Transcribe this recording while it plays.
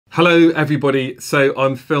Hello everybody, so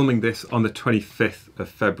I'm filming this on the 25th of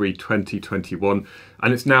February 2021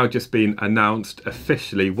 and it's now just been announced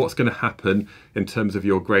officially what's going to happen in terms of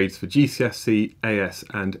your grades for GCSE, AS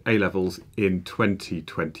and A Levels in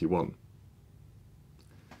 2021.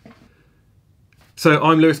 So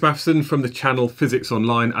I'm Lewis Matheson from the channel Physics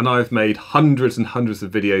Online, and I've made hundreds and hundreds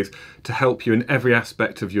of videos to help you in every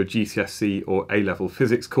aspect of your GCSE or A-level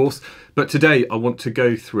physics course. But today I want to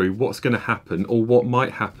go through what's going to happen or what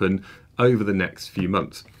might happen over the next few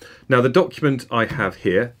months. Now the document I have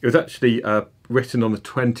here, it was actually written on the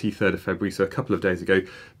 23rd of February, so a couple of days ago,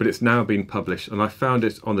 but it's now been published and I found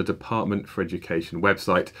it on the Department for Education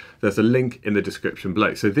website. There's a link in the description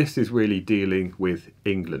below. So this is really dealing with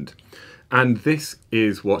England. And this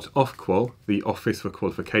is what Ofqual, the Office for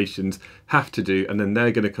Qualifications, have to do, and then they're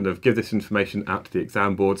going to kind of give this information out to the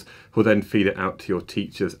exam boards, who'll then feed it out to your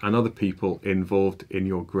teachers and other people involved in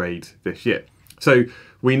your grades this year. So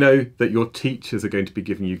we know that your teachers are going to be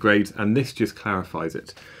giving you grades, and this just clarifies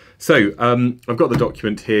it. So I've got the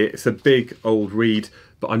document here. It's a big old read,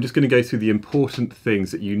 but I'm just going to go through the important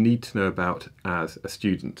things that you need to know about as a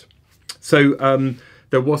student. So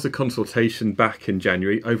there was a consultation back in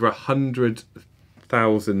January. Over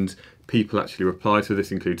 100,000 people actually replied. So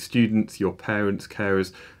this includes students, your parents,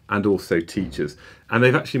 carers, and also teachers. And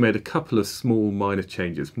they've actually made a couple of small minor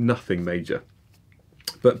changes, nothing major.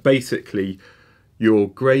 But basically, your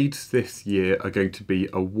grades this year are going to be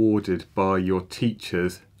awarded by your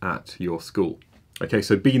teachers at your school. Okay,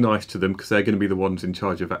 so be nice to them because they're going to be the ones in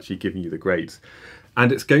charge of actually giving you the grades.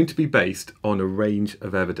 And it's going to be based on a range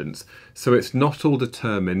of evidence. So it's not all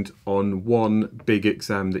determined on one big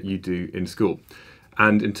exam that you do in school.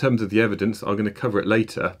 And in terms of the evidence, I'm going to cover it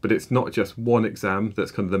later, but it's not just one exam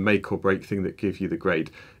that's kind of the make or break thing that gives you the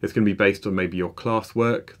grade. It's going to be based on maybe your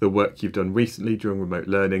classwork, the work you've done recently during remote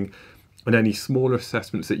learning, and any smaller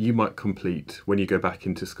assessments that you might complete when you go back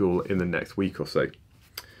into school in the next week or so.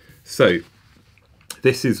 So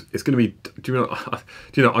it's going to be, do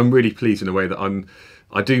you know, I'm really pleased in a way that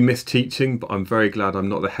I do miss teaching, but I'm very glad I'm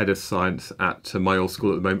not the head of science at my old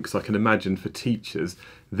school at the moment, because I can imagine for teachers,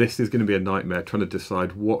 this is going to be a nightmare trying to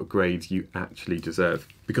decide what grades you actually deserve,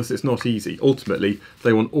 because it's not easy. Ultimately,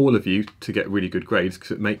 they want all of you to get really good grades because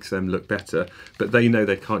it makes them look better, but they know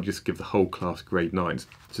they can't just give the whole class grade 9s.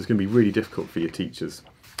 So it's going to be really difficult for your teachers.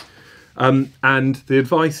 And the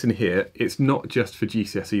advice in here, it's not just for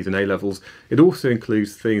GCSEs and A-levels, it also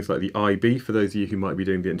includes things like the IB, for those of you who might be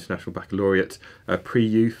doing the International Baccalaureate,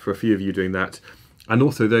 pre-U, for a few of you doing that, and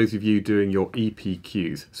also those of you doing your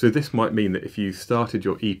EPQs. So this might mean that if you started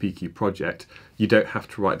your EPQ project, you don't have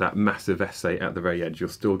to write that massive essay at the very end, you'll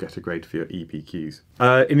still get a grade for your EPQs.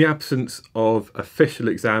 In the absence of official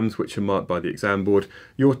exams, which are marked by the exam board,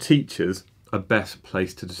 your teachers are best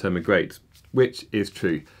placed to determine grades, which is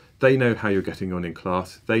true. They know how you're getting on in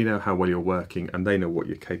class, they know how well you're working, and they know what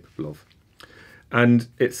you're capable of. And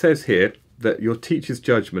it says here that your teachers'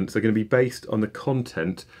 judgments are going to be based on the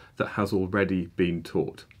content that has already been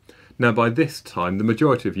taught. Now by this time, the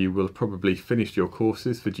majority of you will have probably finished your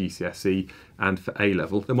courses for GCSE and for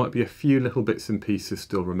A-level. There might be a few little bits and pieces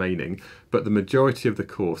still remaining, but the majority of the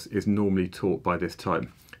course is normally taught by this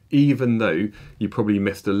time, even though you probably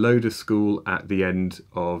missed a load of school at the end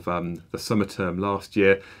of the summer term last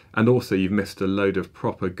year, and also you've missed a load of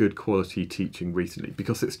proper good quality teaching recently,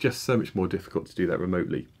 because it's just so much more difficult to do that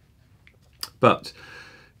remotely. But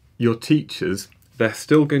your teachers, they're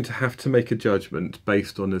still going to have to make a judgment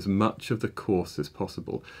based on as much of the course as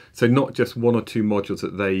possible. So not just one or two modules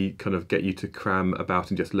that they kind of get you to cram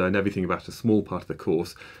about and just learn everything about a small part of the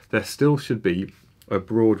course. There still should be a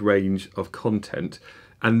broad range of content,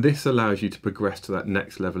 and this allows you to progress to that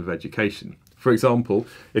next level of education. For example,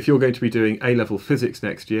 if you're going to be doing A-level physics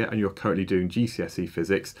next year and you're currently doing GCSE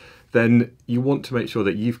physics, then you want to make sure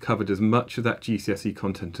that you've covered as much of that GCSE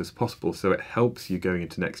content as possible so it helps you going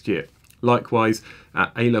into next year. Likewise,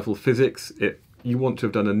 at A-level physics, you want to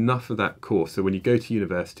have done enough of that course so when you go to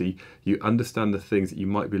university, you understand the things that you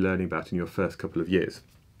might be learning about in your first couple of years.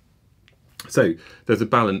 So there's a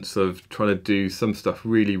balance of trying to do some stuff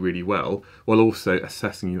really, really well, while also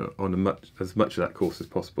assessing you on as much of that course as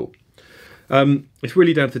possible. It's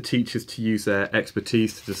really down to the teachers to use their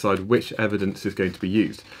expertise to decide which evidence is going to be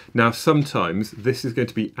used. Now, sometimes this is going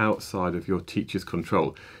to be outside of your teacher's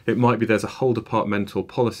control. It might be there's a whole departmental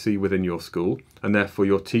policy within your school, and therefore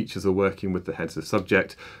your teachers are working with the heads of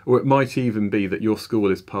subject, or it might even be that your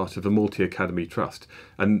school is part of a multi-academy trust,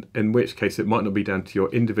 and in which case it might not be down to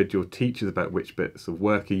your individual teachers about which bits of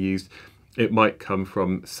work are used. It might come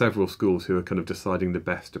from several schools who are kind of deciding the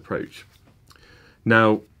best approach.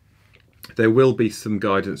 Now, There will be some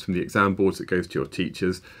guidance from the exam boards that goes to your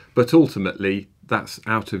teachers, but ultimately that's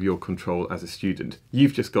out of your control as a student.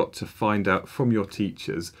 You've just got to find out from your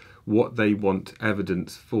teachers what they want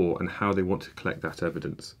evidence for and how they want to collect that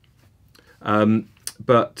evidence.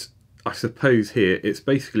 But I suppose here it's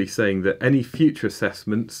basically saying that any future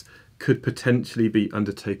assessments could potentially be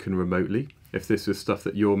undertaken remotely, if this was stuff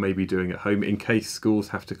that you're maybe doing at home, in case schools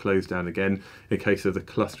have to close down again, in case of the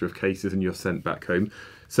cluster of cases and you're sent back home.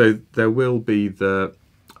 So there will be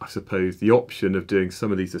I suppose, the option of doing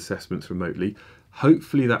some of these assessments remotely.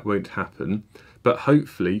 Hopefully that won't happen, but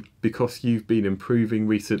hopefully, because you've been improving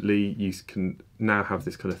recently, you can now have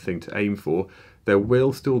this kind of thing to aim for. There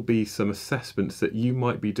will still be some assessments that you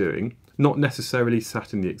might be doing, not necessarily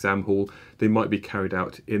sat in the exam hall, they might be carried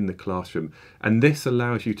out in the classroom. And this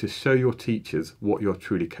allows you to show your teachers what you're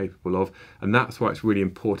truly capable of. And that's why it's really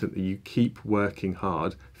important that you keep working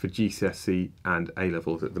hard for GCSE and A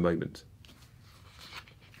Levels at the moment.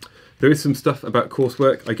 There is some stuff about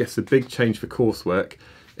coursework. I guess the big change for coursework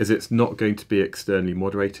is it's not going to be externally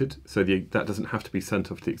moderated, so that doesn't have to be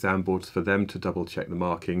sent off to the exam boards for them to double check the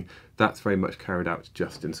marking. That's very much carried out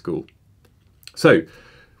just in school. So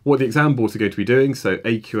what the exam boards are going to be doing, so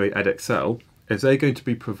AQA Edexcel, is they're going to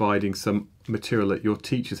be providing some material that your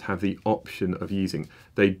teachers have the option of using.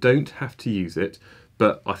 They don't have to use it,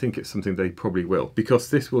 but I think it's something they probably will, because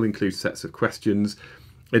this will include sets of questions.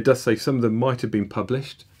 It does say some of them might have been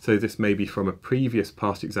published, so this may be from a previous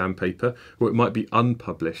past exam paper, or it might be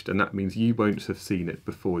unpublished, and that means you won't have seen it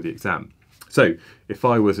before the exam. So if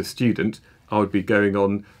I was a student, I would be going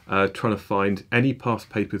on trying to find any past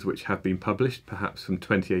papers which have been published, perhaps from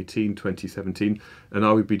 2018, 2017, and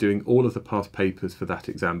I would be doing all of the past papers for that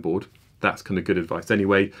exam board. That's kind of good advice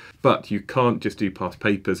anyway, but you can't just do past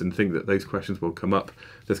papers and think that those questions will come up.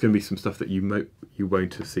 There's going to be some stuff that you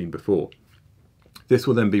won't have seen before. This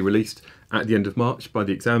will then be released at the end of March by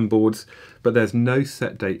the exam boards, but there's no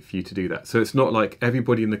set date for you to do that. So it's not like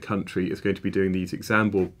everybody in the country is going to be doing these exam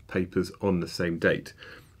board papers on the same date.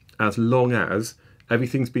 As long as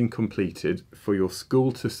everything's been completed for your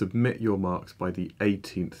school to submit your marks by the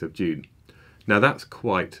 18th of June. Now that's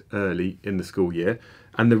quite early in the school year,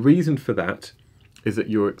 and the reason for that is that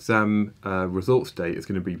your exam results date is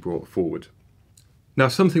going to be brought forward. Now,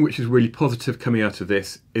 something which is really positive coming out of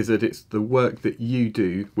this is that it's the work that you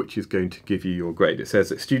do which is going to give you your grade. It says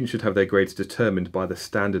that students should have their grades determined by the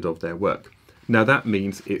standard of their work. Now that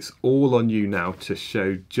means it's all on you now to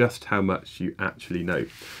show just how much you actually know.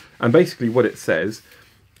 And basically what it says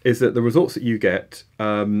is that the results that you get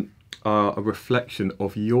are a reflection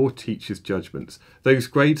of your teacher's judgments. Those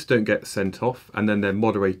grades don't get sent off and then they're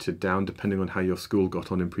moderated down depending on how your school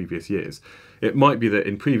got on in previous years. It might be that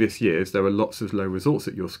in previous years there are lots of low results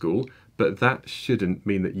at your school, but that shouldn't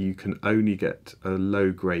mean that you can only get a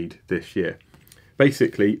low grade this year.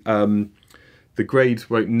 Basically, the grades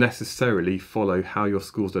won't necessarily follow how your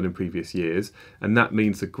school's done in previous years, and that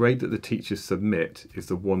means the grade that the teachers submit is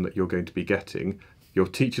the one that you're going to be getting. Your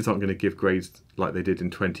teachers aren't going to give grades like they did in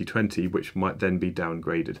 2020, which might then be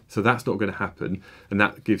downgraded. So that's not going to happen, and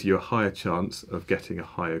that gives you a higher chance of getting a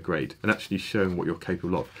higher grade and actually showing what you're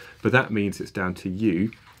capable of. But that means it's down to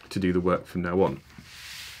you to do the work from now on.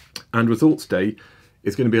 And results day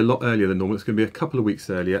is going to be a lot earlier than normal. It's going to be a couple of weeks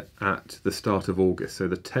earlier at the start of August, so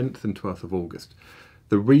the 10th and 12th of August.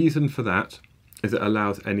 The reason for that is it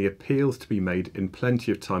allows any appeals to be made in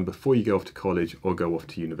plenty of time before you go off to college or go off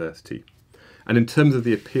to university. And in terms of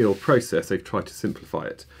the appeal process, they've tried to simplify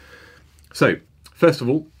it. So, first of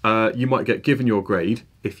all, you might get given your grade.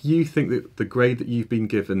 If you think that the grade that you've been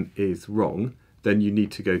given is wrong, then you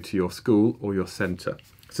need to go to your school or your centre.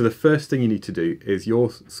 So the first thing you need to do is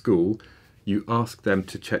your school, you ask them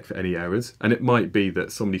to check for any errors. And it might be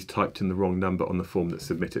that somebody's typed in the wrong number on the form that's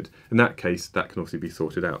submitted. In that case, that can obviously be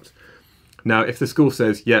sorted out. Now, if the school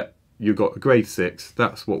says, yeah, you got a grade 6,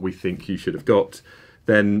 that's what we think you should have got,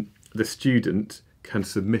 then the student can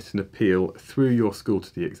submit an appeal through your school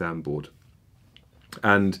to the exam board.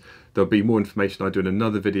 And there'll be more information I do in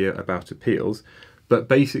another video about appeals. But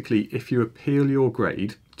basically, if you appeal your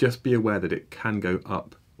grade, just be aware that it can go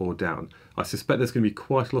up or down. I suspect there's going to be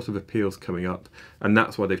quite a lot of appeals coming up, and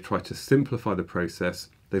that's why they've tried to simplify the process.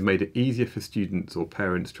 They've made it easier for students or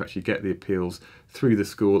parents to actually get the appeals through the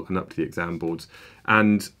school and up to the exam boards.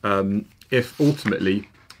 And if ultimately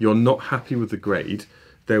you're not happy with the grade,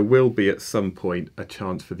 there will be at some point a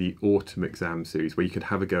chance for the autumn exam series where you can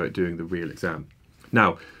have a go at doing the real exam.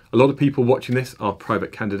 Now, a lot of people watching this are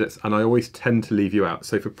private candidates, and I always tend to leave you out.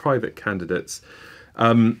 So for private candidates,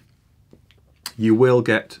 you will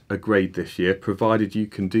get a grade this year, provided you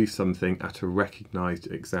can do something at a recognised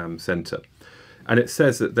exam centre. And it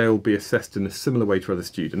says that they will be assessed in a similar way to other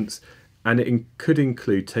students, and it could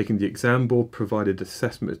include taking the exam board provided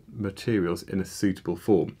assessment materials in a suitable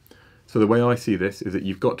form. So the way I see this is that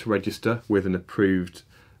you've got to register with an approved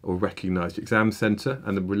or recognised exam centre,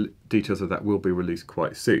 and the details of that will be released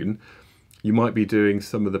quite soon. You might be doing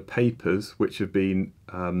some of the papers which have been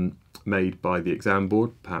made by the exam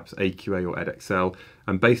board, perhaps AQA or Edexcel,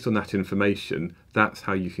 and based on that information, that's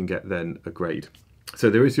how you can get then a grade. So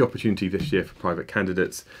there is the opportunity this year for private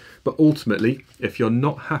candidates, but ultimately, if you're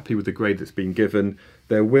not happy with the grade that's been given,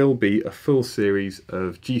 there will be a full series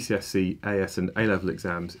of GCSE, AS and A Level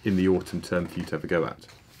exams in the autumn term for you to have a go at.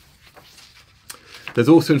 There's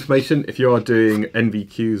also information if you are doing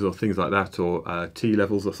NVQs or things like that, or T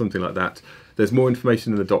levels or something like that. There's more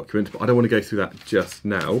information in the document, but I don't want to go through that just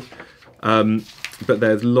now. But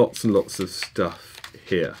there's lots and lots of stuff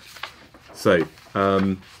here. So,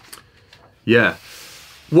 yeah.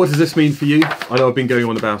 What does this mean for you? I know I've been going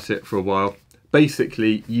on about it for a while.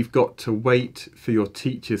 Basically, you've got to wait for your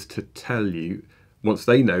teachers to tell you, once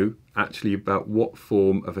they know actually about what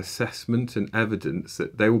form of assessment and evidence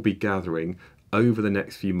that they will be gathering over the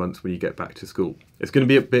next few months when you get back to school. It's going to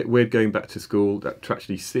be a bit weird going back to school to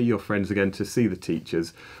actually see your friends again, to see the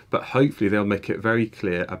teachers, but hopefully they'll make it very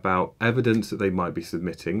clear about evidence that they might be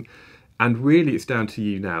submitting. And really it's down to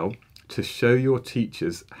you now to show your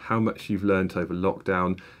teachers how much you've learned over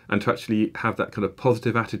lockdown, and to actually have that kind of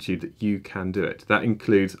positive attitude that you can do it. That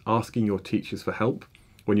includes asking your teachers for help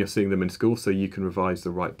when you're seeing them in school so you can revise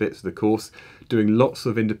the right bits of the course, doing lots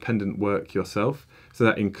of independent work yourself. So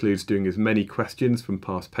that includes doing as many questions from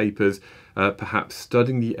past papers, perhaps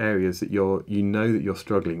studying the areas that you know that you're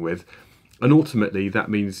struggling with. And ultimately that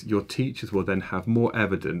means your teachers will then have more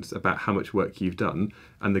evidence about how much work you've done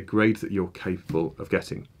and the grades that you're capable of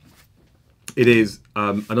getting. It is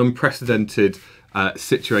an unprecedented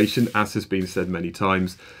situation, as has been said many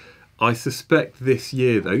times. I suspect this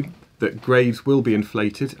year though that grades will be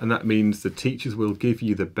inflated, and that means the teachers will give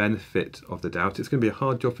you the benefit of the doubt. It's going to be a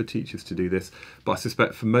hard job for teachers to do this, but I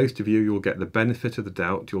suspect for most of you, you'll get the benefit of the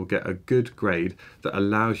doubt. You'll get a good grade that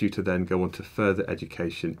allows you to then go on to further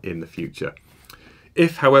education in the future.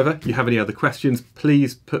 If, however, you have any other questions,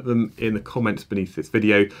 please put them in the comments beneath this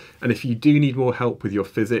video. And if you do need more help with your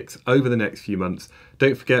physics over the next few months,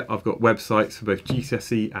 don't forget I've got websites for both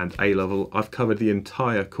GCSE and A Level. I've covered the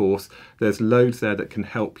entire course. There's loads there that can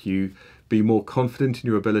help you be more confident in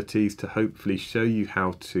your abilities, to hopefully show you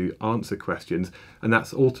how to answer questions. And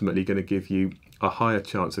that's ultimately going to give you a higher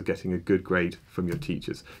chance of getting a good grade from your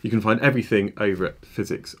teachers. You can find everything over at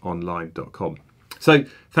physicsonline.com. So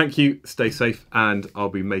thank you, stay safe, and I'll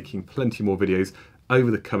be making plenty more videos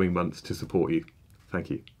over the coming months to support you.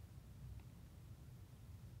 Thank you.